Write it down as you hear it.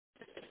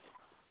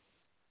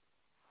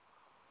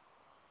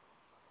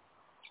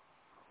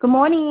Good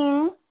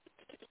morning.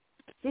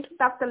 This is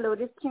Dr.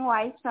 Lourdes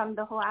King-Weiss from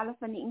the Whole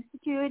Elephant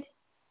Institute.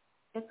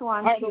 Just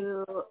want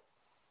to...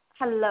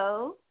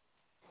 Hello.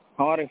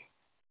 How are you?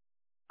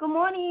 Good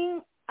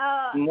morning.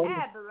 Good morning.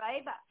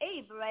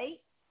 Abe, right?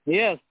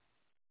 Yes.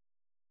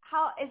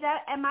 How is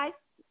that? Am I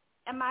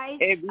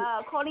AB.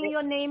 calling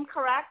your name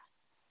correct?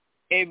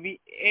 AB.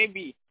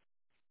 AB.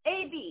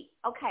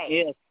 Okay.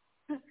 Yes.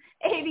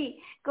 AB.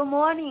 Good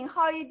morning.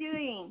 How are you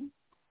doing?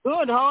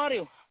 Good. How are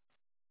you?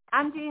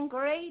 I'm doing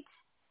great.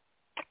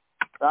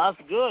 That's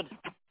good.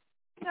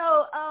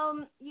 So,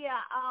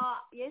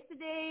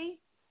 yesterday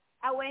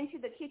I went to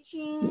the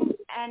kitchen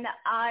and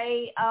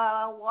I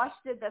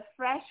washed the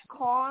fresh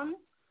corn.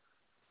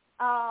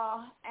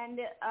 After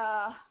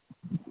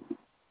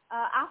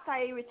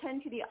I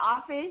returned to the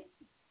office,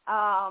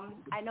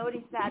 I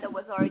noticed that it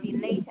was already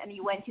late and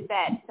you went to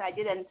bed, so I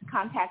didn't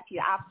contact you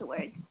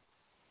afterwards.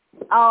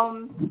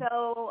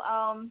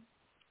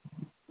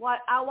 What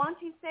I want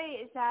to say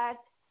is that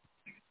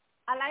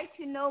I'd like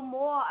to know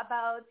more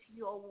about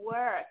your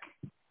work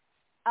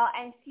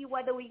and see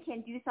whether we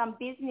can do some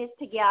business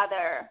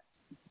together.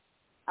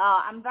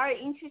 I'm very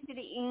interested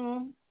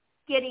in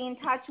getting in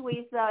touch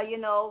with,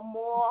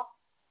 more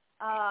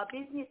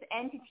business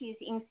entities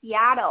in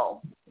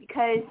Seattle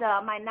because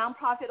my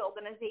nonprofit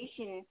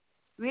organization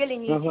really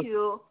needs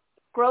to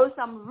grow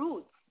some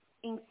roots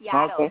in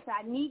Seattle. Okay. So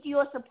I need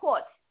your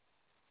support.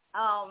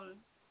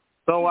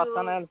 So what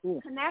can I help you?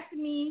 Connect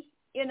me,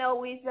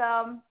 with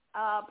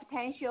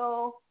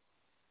potential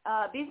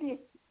business,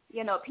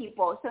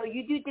 people. So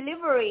you do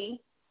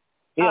delivery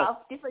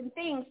of different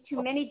things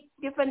to many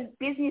different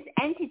business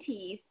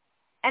entities.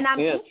 And I'm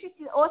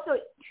interested also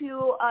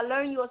to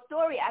learn your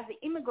story as an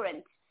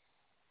immigrant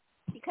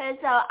because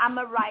I'm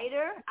a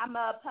writer, I'm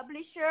a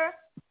publisher,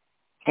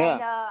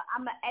 and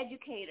I'm an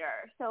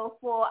educator. So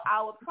for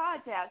our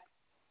project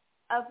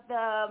of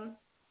the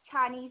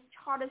Chinese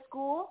charter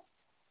school,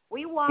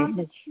 we want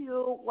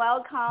to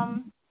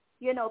welcome,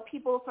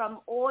 people from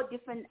all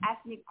different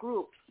ethnic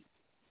groups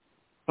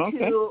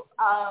to,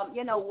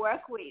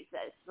 work with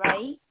us,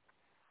 right?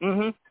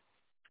 Mm-hmm.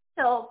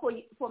 So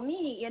for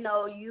me,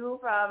 you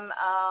from,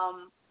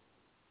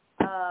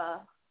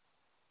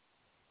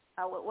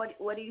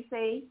 what do you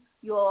say?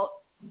 Your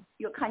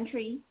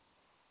country?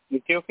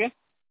 Ethiopia?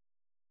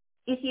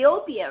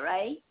 Ethiopia,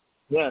 right?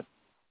 Yes.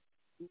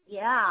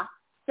 Yeah.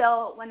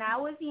 So when I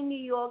was in New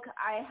York,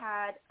 I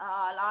had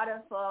a lot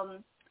of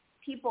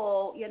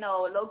people,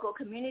 local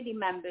community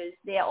members.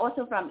 They are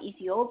also from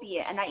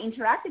Ethiopia, and I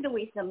interacted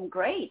with them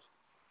great.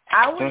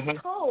 I was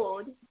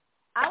told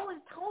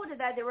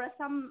that there were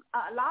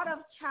a lot of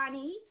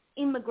Chinese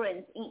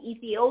immigrants in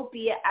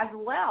Ethiopia as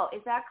well.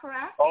 Is that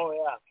correct? Oh,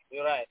 yeah.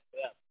 You're right.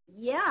 Yeah.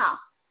 Yeah.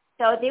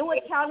 So they were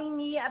telling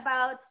me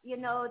about,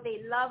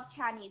 they love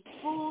Chinese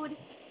food.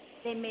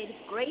 They made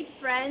great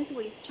friends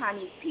with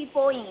Chinese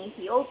people in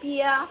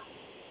Ethiopia.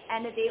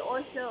 And they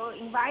also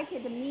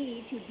invited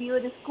me to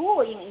build a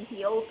school in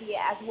Ethiopia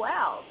as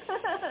well.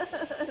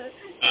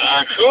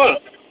 Cool.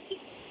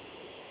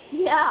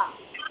 Yeah.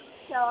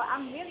 So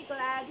I'm really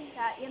glad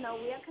that, we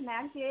are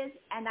connected.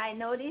 And I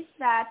noticed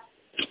that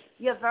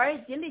you're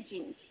very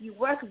diligent. You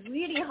work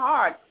really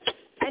hard.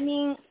 I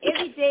mean,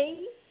 every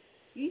day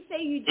you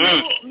say you do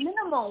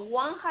minimum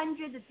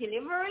 100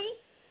 delivery.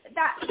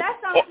 That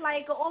sounds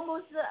like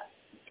almost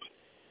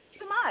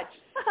too much.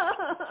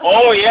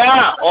 Oh,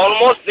 yeah.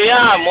 Almost,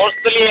 yeah.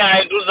 Mostly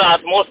I do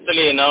that.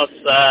 Mostly,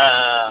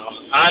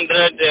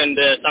 100 and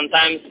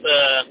sometimes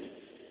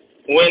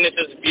when it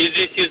is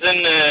busy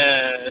season,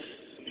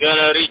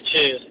 gonna reach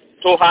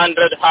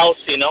 200 house,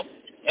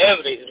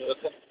 every.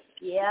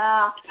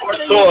 Yeah.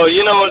 So,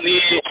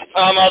 the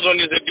Amazon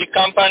is a big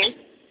company.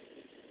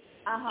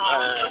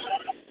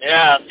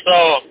 Yeah,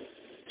 so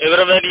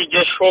everybody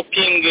just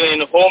shopping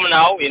in home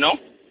now,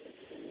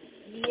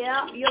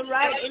 Yeah, you're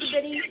right.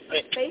 Everybody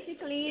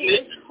basically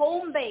is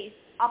home-based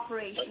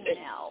operation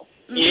now.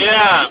 Mm-hmm.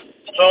 Yeah,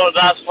 so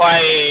that's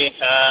why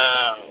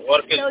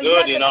work is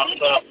good,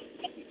 So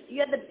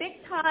you're the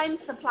big-time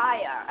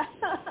supplier.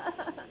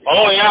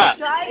 Oh, yeah,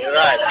 you're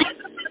right.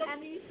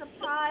 And you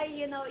supply,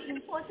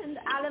 important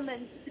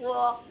elements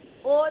for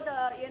all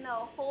the,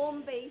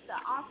 home-based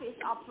office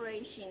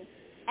operation.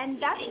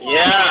 And that's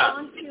why I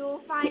want to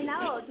find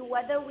out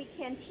whether we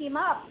can team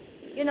up,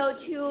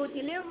 to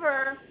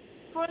deliver,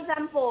 for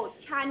example,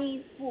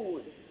 Chinese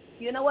food.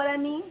 You know what I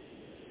mean?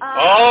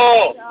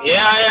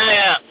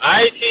 Yeah.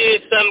 I see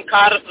some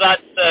cars that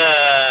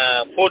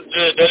food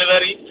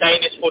delivery,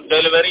 Chinese food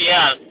delivery,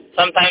 yeah.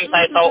 Sometimes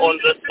I saw on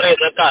the street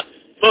the car.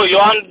 So you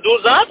want to do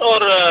that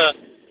or?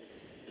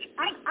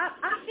 I'm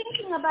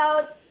thinking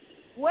about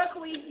work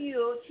with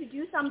you to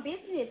do some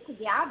business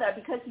together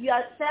because you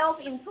are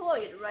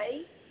self-employed,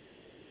 right?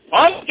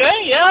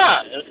 Okay,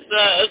 yeah,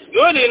 it's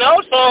good,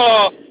 So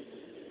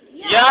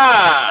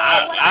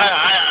yeah. So what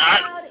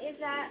I'm about is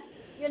that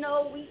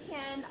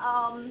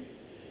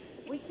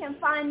we can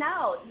find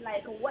out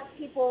like what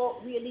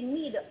people really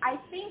need. I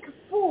think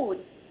food,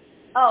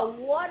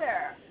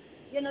 water,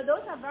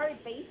 those are very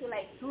basic,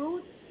 like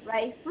fruits,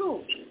 right?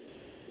 Fruit.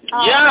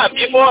 Yeah,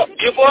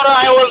 before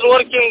I was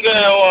working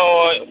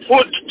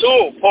food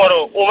too for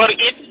Uber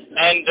Eats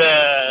and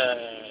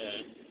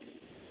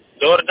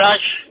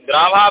DoorDash,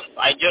 GrabHub.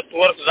 I just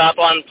work that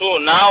one too.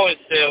 Now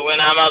it's when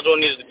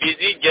Amazon is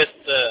busy, just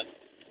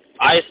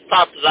I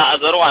stop the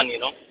other one, you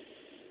know.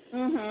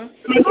 Mhm.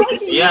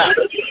 Yeah.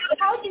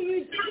 How do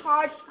you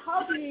charge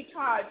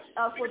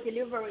for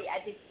delivery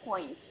at this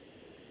point?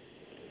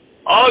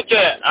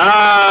 Okay.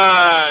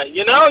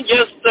 You know,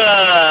 just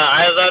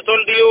as I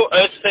told you,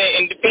 it's an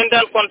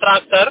independent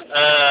contractor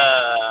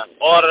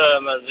or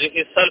this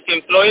is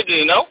self-employed,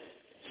 you know.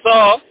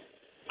 So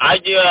I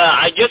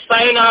just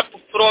sign up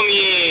from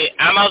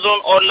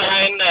Amazon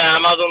online,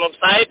 Amazon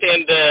website,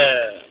 and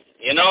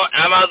you know,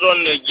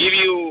 Amazon give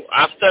you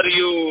after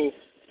you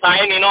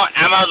sign, you know,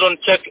 Amazon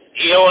check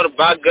your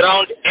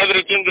background,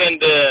 everything,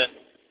 and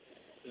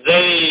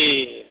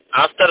they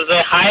after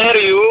they hire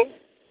you.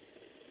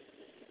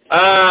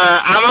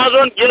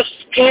 Amazon just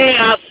pay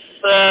us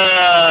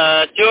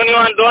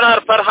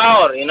 $21 per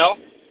hour, you know.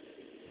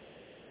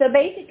 So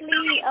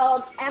basically,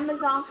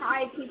 Amazon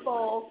hire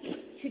people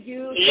to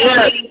do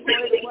Yes,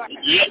 work.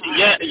 yes,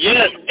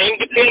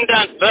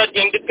 independent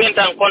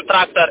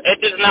contractor.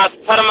 It is not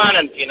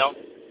permanent, you know.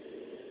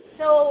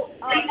 So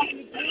if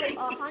you do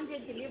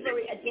 100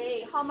 delivery a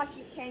day, how much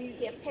can you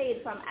get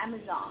paid from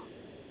Amazon?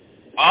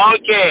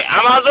 Okay,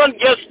 Amazon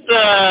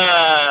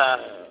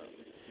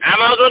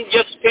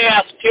just pay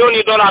us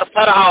 $20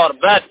 per hour,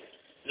 but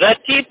the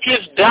tip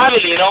is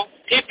double, you know.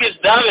 Tip is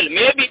double.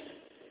 Maybe,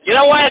 you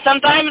know why?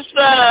 Sometimes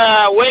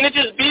when it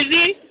is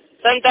busy,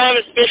 sometimes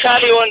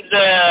especially when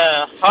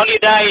the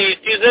holiday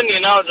season, you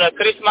know, the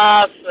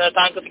Christmas,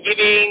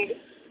 Thanksgiving,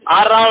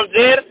 around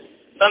there,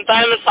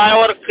 sometimes I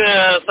work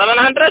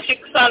 $700,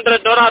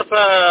 $600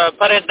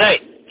 per a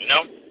day, you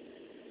know.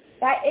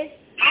 That is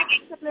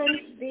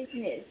excellent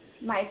business,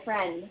 my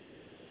friend.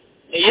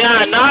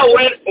 Yeah, now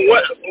when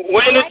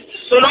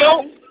it's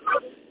slow,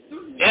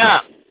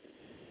 yeah.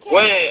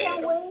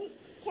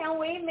 Can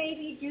we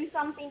maybe do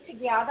something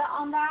together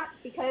on that?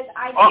 Because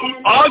I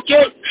can.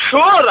 Okay,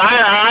 sure.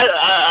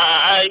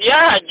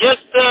 Yeah.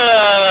 Just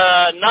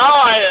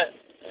now,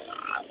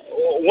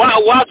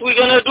 what we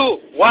gonna do?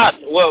 What?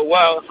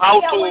 Well,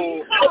 how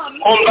to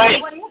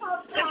combine? When you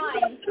have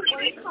time,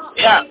 when you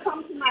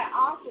come to my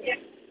office,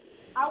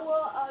 I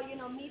will,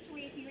 meet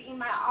with you in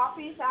my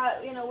office.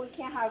 We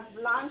can have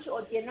lunch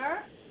or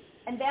dinner,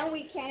 and then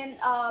we can,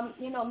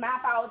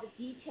 map out the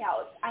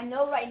details. I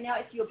know right now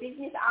it's your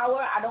business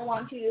hour. I don't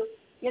want to,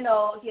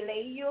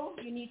 delay you.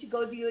 You need to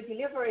go do your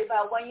delivery.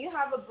 But when you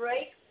have a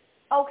break,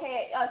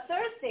 okay,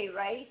 Thursday,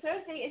 right?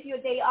 Thursday is your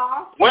day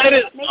off. Where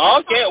is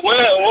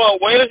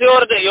where is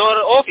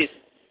your office?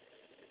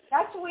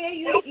 That's where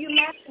you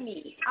met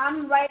me.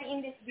 I'm right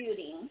in this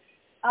building.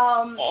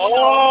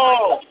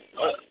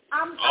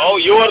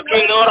 You work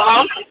in your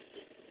house?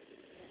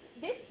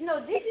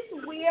 This is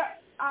where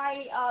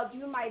I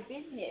do my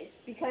business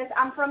because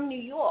I'm from New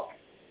York.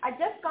 I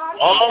just got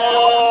here.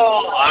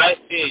 I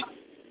see.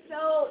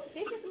 So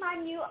this is my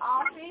new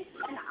office,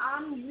 and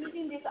I'm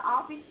using this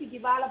office to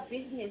develop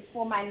business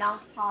for my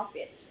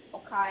nonprofit.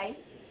 Okay.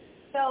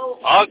 So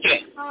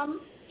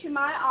come to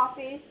my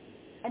office,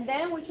 and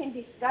then we can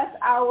discuss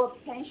our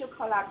potential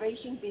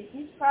collaboration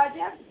business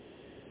project.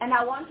 And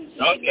I want to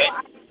hear your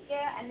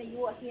idea, and you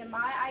will hear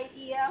my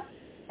idea,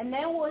 and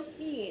then we'll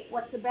see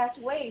what's the best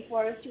way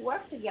for us to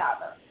work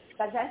together.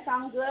 Does that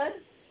sound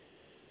good?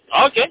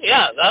 Okay,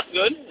 yeah, that's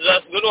good.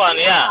 That's a good one.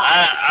 Yeah,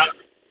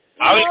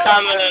 I will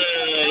come.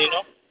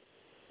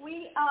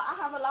 I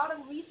have a lot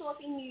of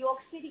resources in New York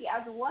City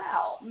as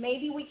well.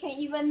 Maybe we can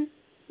even,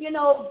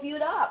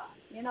 build up.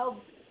 We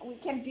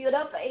can build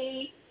up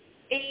a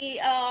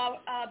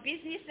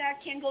business that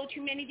can go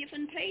to many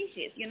different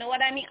places. You know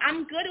what I mean?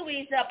 I'm good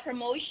with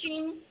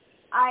promotion.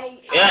 I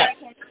can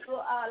do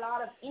a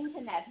lot of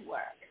internet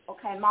work.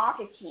 Okay,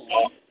 marketing.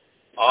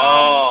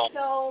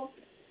 So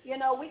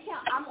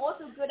I'm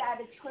also good at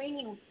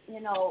training.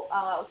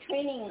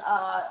 Training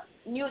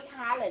new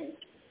talent.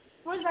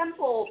 For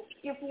example,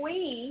 if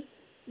we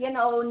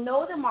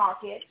know the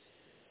market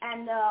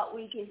and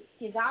we can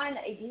design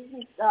a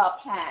business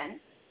plan.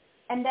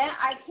 And then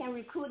I can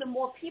recruit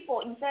more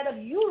people instead of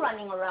you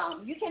running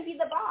around. You can be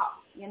the boss,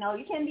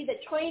 you can be the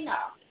trainer.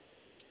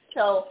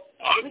 So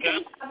we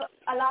can have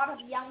a lot of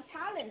young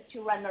talent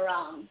to run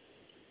around.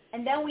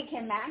 And then we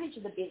can manage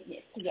the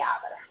business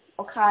together,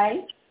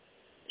 okay?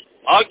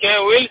 Okay,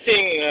 we'll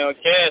see.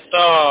 Okay,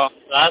 so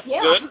that's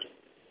good.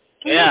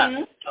 Yeah.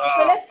 Mm-hmm.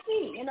 So let's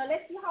see,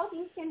 let's see how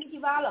things can be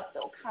developed,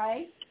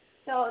 okay?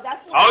 So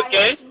that's what I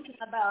was thinking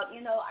about.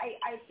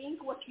 I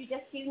think what you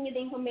just gave me the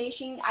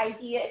information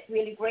idea is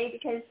really great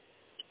because,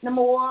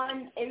 number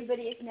one,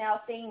 everybody is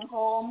now staying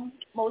home,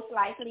 most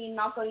likely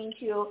not going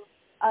to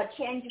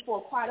change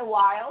for quite a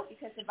while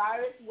because the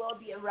virus will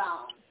be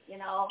around,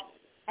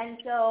 And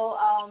so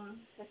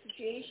the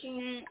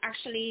situation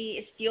actually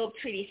is still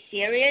pretty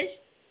serious.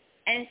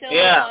 And so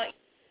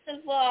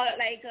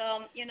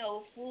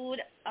food,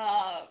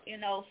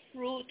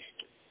 fruit,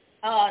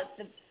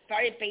 the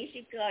very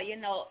basic,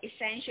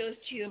 essentials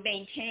to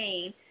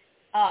maintain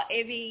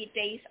every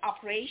day's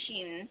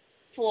operation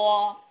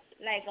for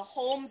like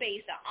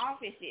home-based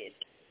offices,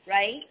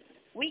 right?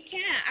 We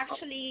can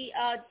actually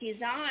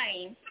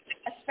design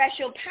a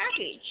special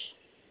package,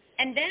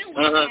 and then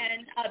we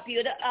can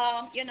build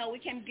we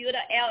can build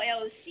a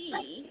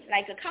LLC,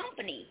 like a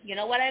company. You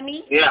know what I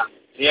mean? Yeah,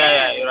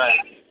 you're right.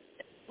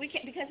 We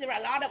can, because there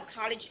are a lot of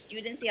college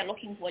students, they are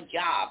looking for a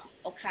job,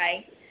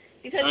 okay?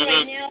 Because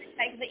right now,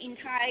 like the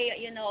entire,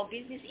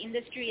 business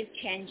industry is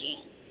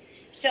changing.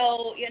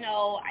 So,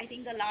 I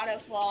think a lot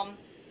of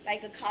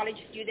like college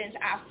students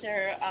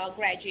after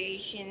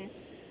graduation,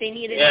 they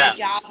need a new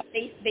job.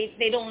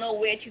 They don't know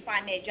where to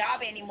find their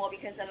job anymore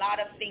because a lot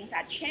of things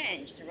are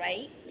changed,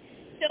 right?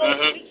 So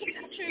we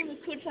can actually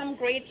recruit some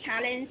great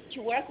talents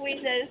to work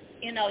with us,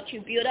 to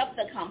build up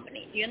the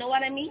company. Do you know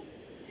what I mean?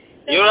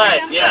 So you're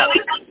right, yeah.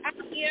 Up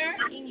here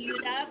in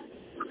Europe,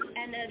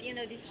 and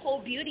this whole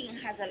building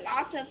has a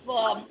lot of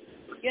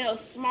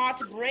smart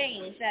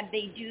brains that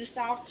they do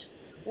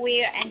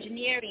software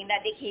engineering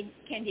that they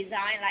can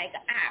design like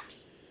apps,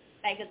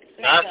 like a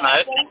phone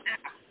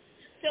app.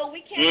 So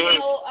we can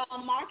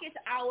market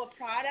our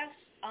products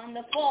on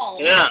the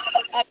phone,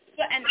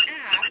 an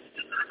app,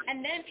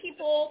 and then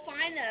people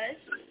find us,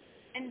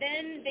 and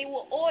then they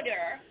will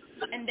order,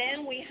 and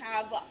then we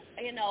have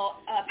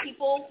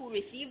people who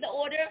receive the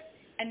order,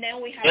 and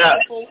then we have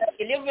people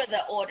who deliver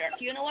the order.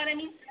 Do you know what I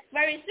mean?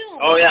 Very soon,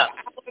 we have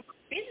our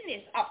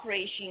business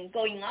operation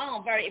going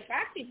on very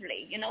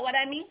effectively. You know what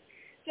I mean?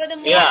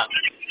 Furthermore,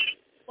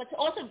 what's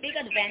also big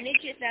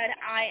advantage is that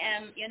I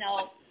am,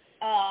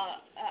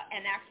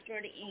 an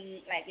expert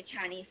in like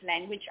Chinese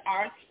language,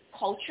 arts,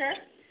 culture.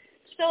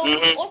 So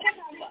we also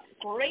have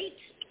a great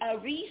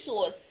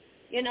resource,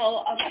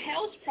 of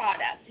health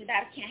products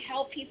that can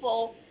help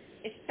people,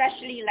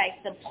 especially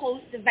like the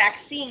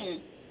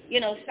post-vaccine,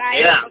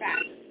 side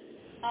effects.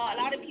 A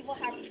lot of people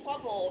have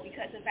trouble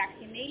because of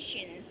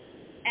vaccination,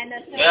 and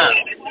so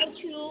how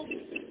to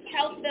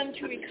help them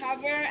to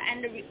recover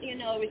and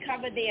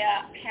recover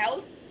their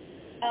health.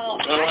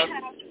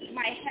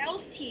 My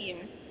health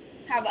team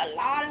have a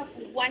lot of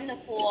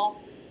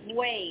wonderful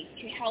ways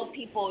to help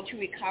people to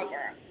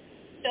recover.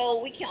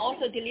 So we can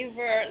also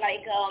deliver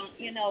like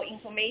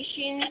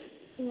information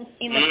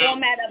in the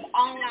format of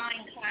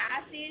online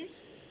classes,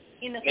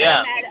 in the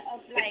format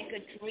of like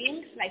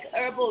drinks, like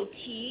herbal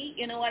tea,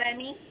 you know what I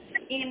mean?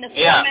 In the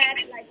format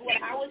like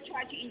what I was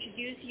trying to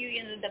introduce you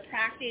in the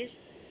practice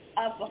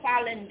of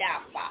Falun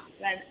Dafa,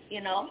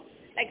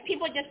 like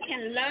people just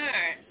can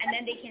learn, and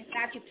then they can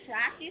start to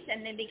practice,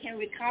 and then they can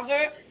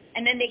recover,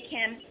 and then they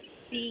can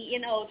be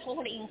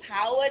totally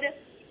empowered,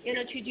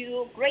 to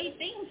do great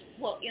things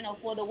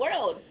for the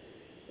world.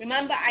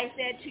 Remember, I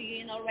said to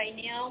you, right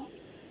now,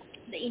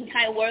 the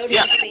entire world is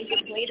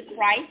facing great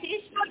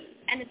crisis,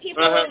 and the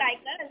people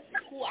like us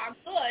who are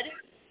good,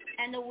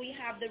 and we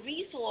have the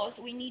resource,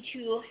 we need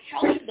to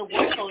help the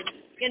world.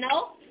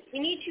 We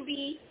need to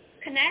be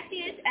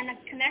connected and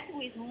connect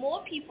with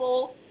more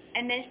people,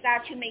 and then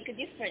start to make a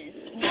difference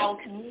in our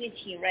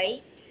community,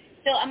 right?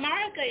 So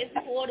America is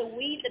for the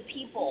we the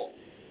people.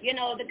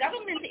 The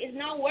government is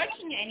not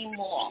working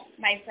anymore,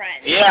 my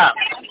friend. Yeah,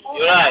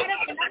 you're right. A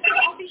lot of elected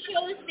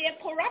officials, they're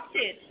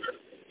corrupted,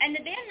 and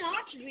they're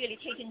not really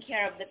taking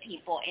care of the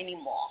people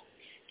anymore.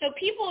 So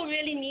people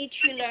really need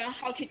to learn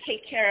how to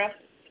take care of,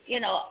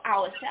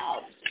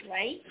 ourselves,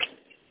 right?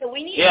 So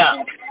we need to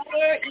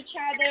empower each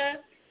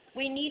other.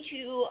 We need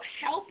to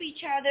help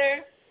each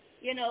other.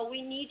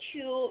 We need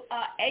to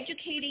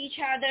educate each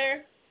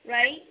other,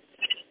 right?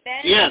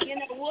 Then,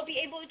 we'll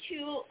be able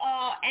to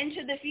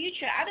enter the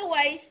future.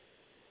 Otherwise,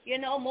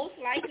 most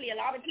likely a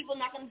lot of people are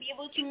not going to be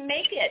able to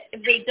make it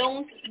if they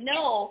don't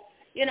know,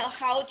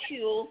 how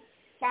to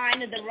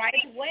find the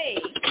right way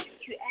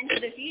to enter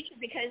the future,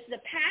 because the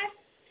past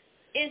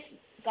is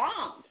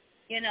gone.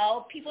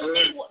 People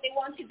think they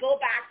want to go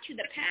back to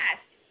the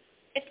past.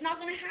 It's not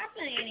going to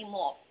happen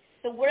anymore.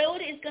 The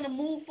world is going to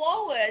move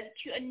forward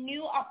to a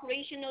new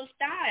operational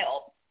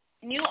style,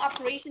 new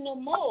operational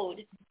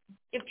mode.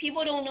 If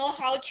people don't know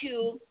how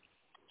to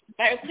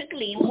very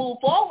quickly move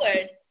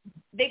forward,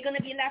 they're going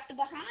to be left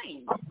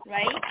behind,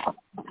 right?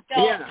 So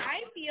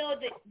I feel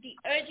that the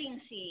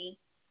urgency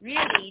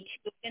really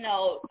to,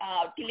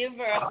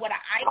 deliver what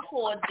I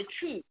call the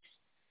truth.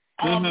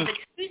 The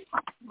truth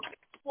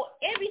for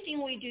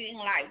everything we do in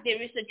life,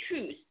 there is a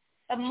truth.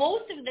 But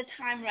most of the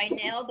time right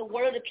now, the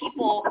world of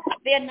people,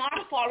 they're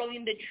not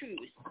following the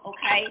truth,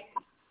 okay?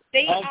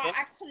 They are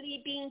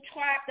actually being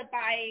trapped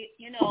by,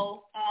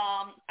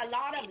 a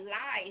lot of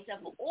lies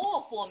of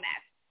all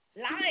formats,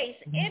 lies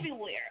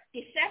everywhere,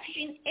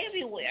 deception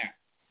everywhere.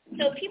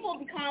 So people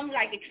become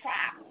like a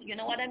trap, you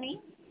know what I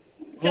mean?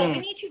 So we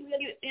need to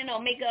really,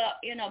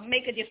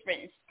 make a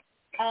difference.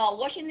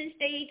 Washington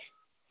State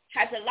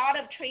has a lot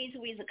of trades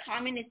with the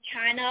communist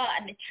China,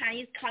 and the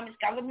Chinese communist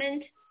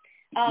government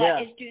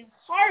is doing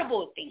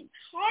horrible things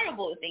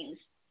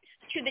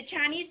to the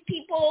Chinese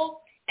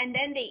people, and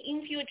then they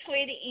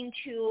infiltrate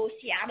into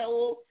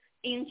Seattle,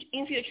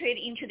 infiltrate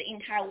into the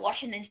entire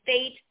Washington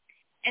State,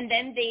 and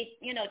then they,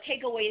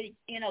 take away,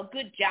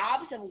 good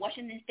jobs of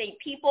Washington State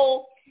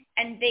people,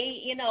 and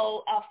they,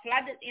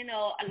 flooded,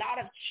 a lot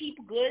of cheap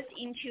goods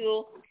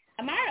into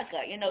America,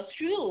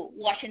 through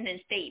Washington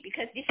State,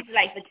 because this is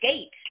like the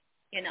gate,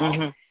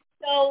 Mm-hmm.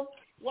 So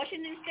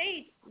Washington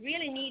State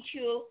really need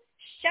to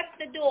shut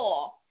the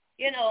door,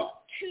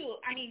 to,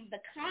 the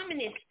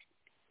communist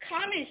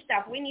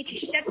stuff, we need to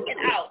shut it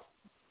out.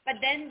 But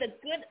then the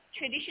good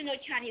traditional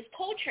Chinese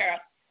culture,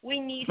 we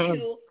need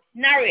to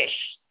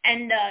nourish,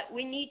 and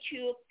we need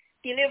to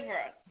deliver.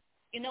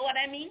 You know what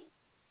I mean?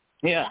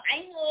 Yeah. So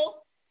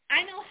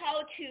I know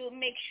how to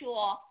make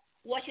sure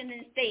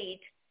Washington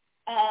State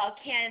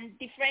can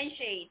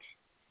differentiate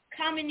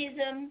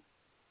communism,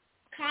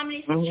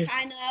 communist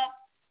China,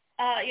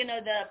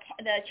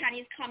 the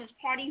Chinese Communist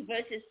Party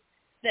versus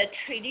the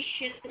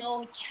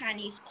traditional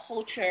Chinese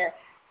culture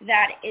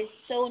that is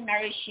so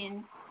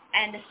nourishing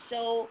and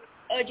so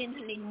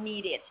urgently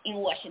needed in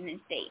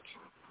Washington State.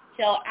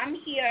 So I'm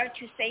here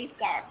to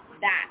safeguard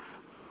that,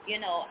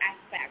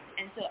 aspect.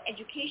 And so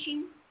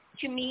education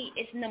to me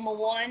is number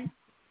one.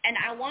 And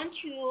I want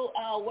to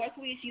work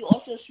with you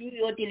also through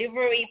your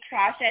delivery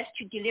process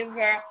to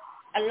deliver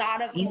a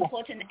lot of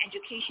important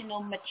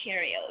educational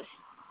materials,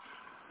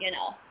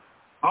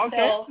 Okay.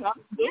 So,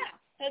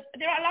 so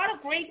there are a lot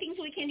of great things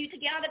we can do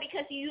together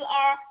because you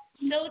are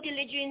so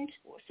diligent,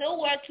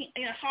 so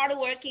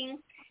hardworking.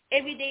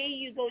 Every day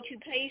you go to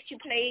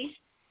place,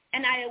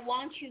 and I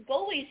want to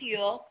go with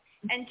you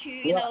and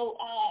to,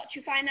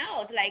 to find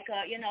out,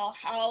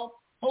 how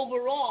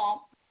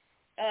overall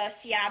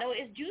Seattle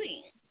is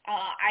doing.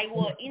 I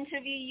will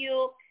interview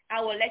you.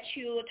 I will let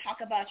you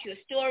talk about your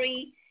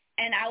story,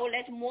 and I will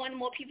let more and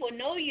more people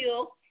know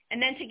you,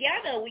 and then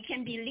together we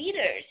can be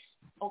leaders,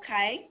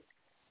 okay?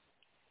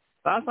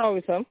 That's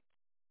awesome.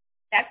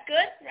 That's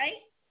good,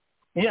 right?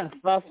 Yes,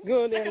 that's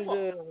good.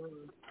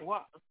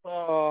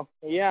 Wonderful.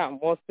 And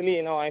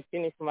mostly, I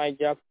finished my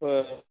job,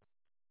 as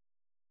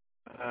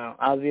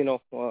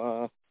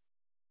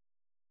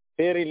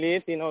very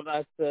late,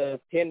 that's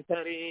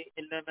 10:30,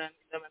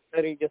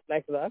 11:30, just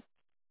like that.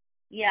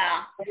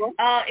 Yeah.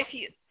 I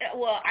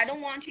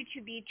don't want you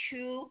to be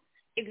too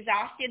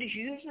exhausted.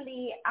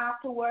 Usually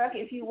after work,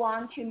 if you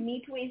want to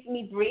meet with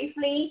me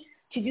briefly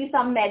to do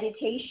some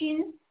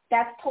meditation,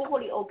 that's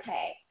totally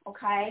okay.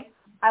 Okay.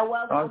 I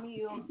welcome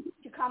you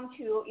to come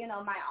to,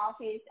 my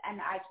office,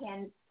 and I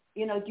can,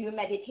 do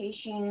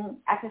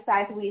meditation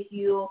exercise with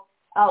you.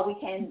 We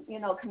can,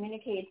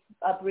 communicate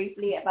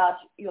briefly about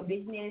your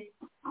business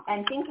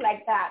and things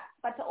like that.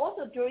 But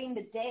also during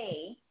the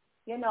day,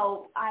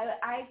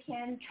 I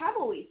can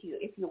travel with you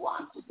if you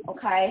want,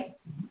 okay?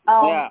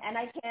 And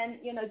I can,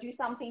 do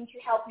something to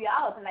help you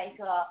out, like,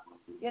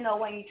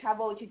 when you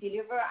travel to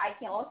deliver, I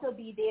can also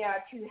be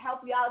there to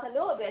help you out a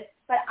little bit,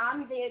 but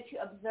I'm there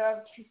to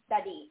observe, to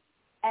study,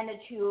 and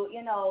to,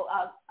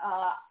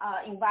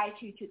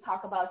 invite you to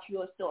talk about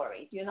your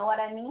story. Do you know what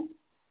I mean?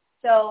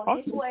 So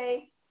this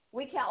way,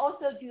 we can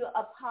also do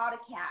a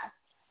podcast.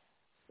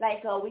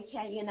 Like we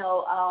can,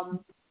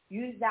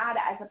 use that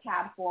as a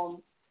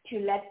platform to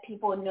let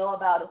people know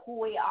about who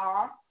we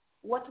are,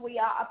 what we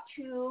are up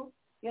to,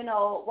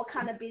 what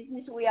kind of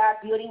business we are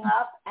building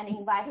up, and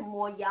invite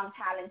more young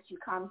talents to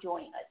come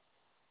join us.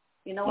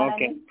 You know what I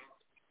mean?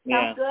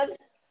 Sounds good?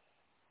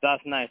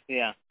 That's nice,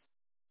 yeah.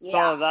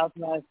 Yeah. So that's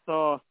nice.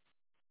 So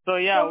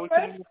we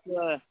can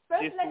first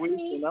let's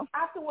meet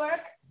after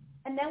work,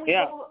 and then we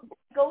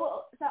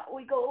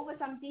go over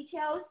some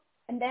details,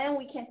 and then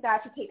we can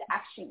start to take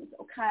actions,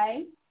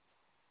 okay?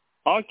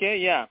 Okay,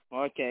 yeah.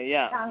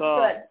 Sounds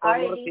good. Alrighty.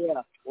 I'll let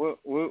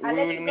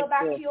you go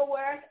back to your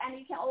work, and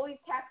you can always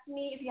text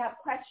me if you have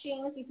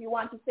questions, if you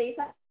want to say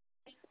something.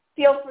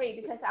 Feel free,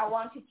 because I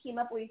want to team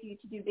up with you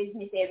to do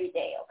business every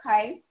day,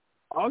 okay?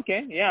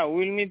 Okay, yeah.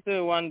 We'll meet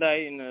one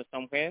day in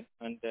somewhere.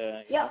 And,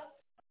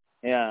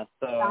 Yeah,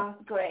 so. Sounds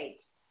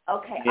great.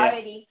 Okay, yeah.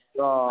 alrighty.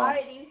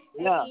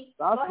 Yeah,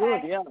 that's go good,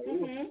 ahead. yeah.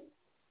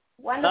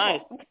 Wonderful.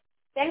 Nice.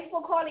 Thanks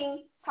for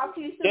calling. Talk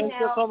to you soon.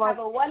 Thank you so much.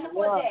 Have a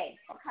wonderful day,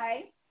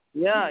 okay?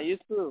 Yeah, you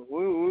too.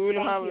 We will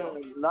Thank have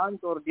you.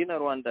 lunch or dinner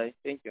one day.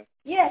 Thank you.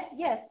 Yes.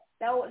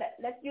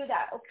 Let's do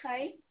that,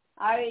 okay?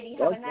 Alrighty,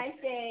 have a nice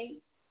day.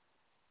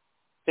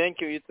 Thank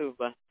you, you too.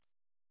 Bye.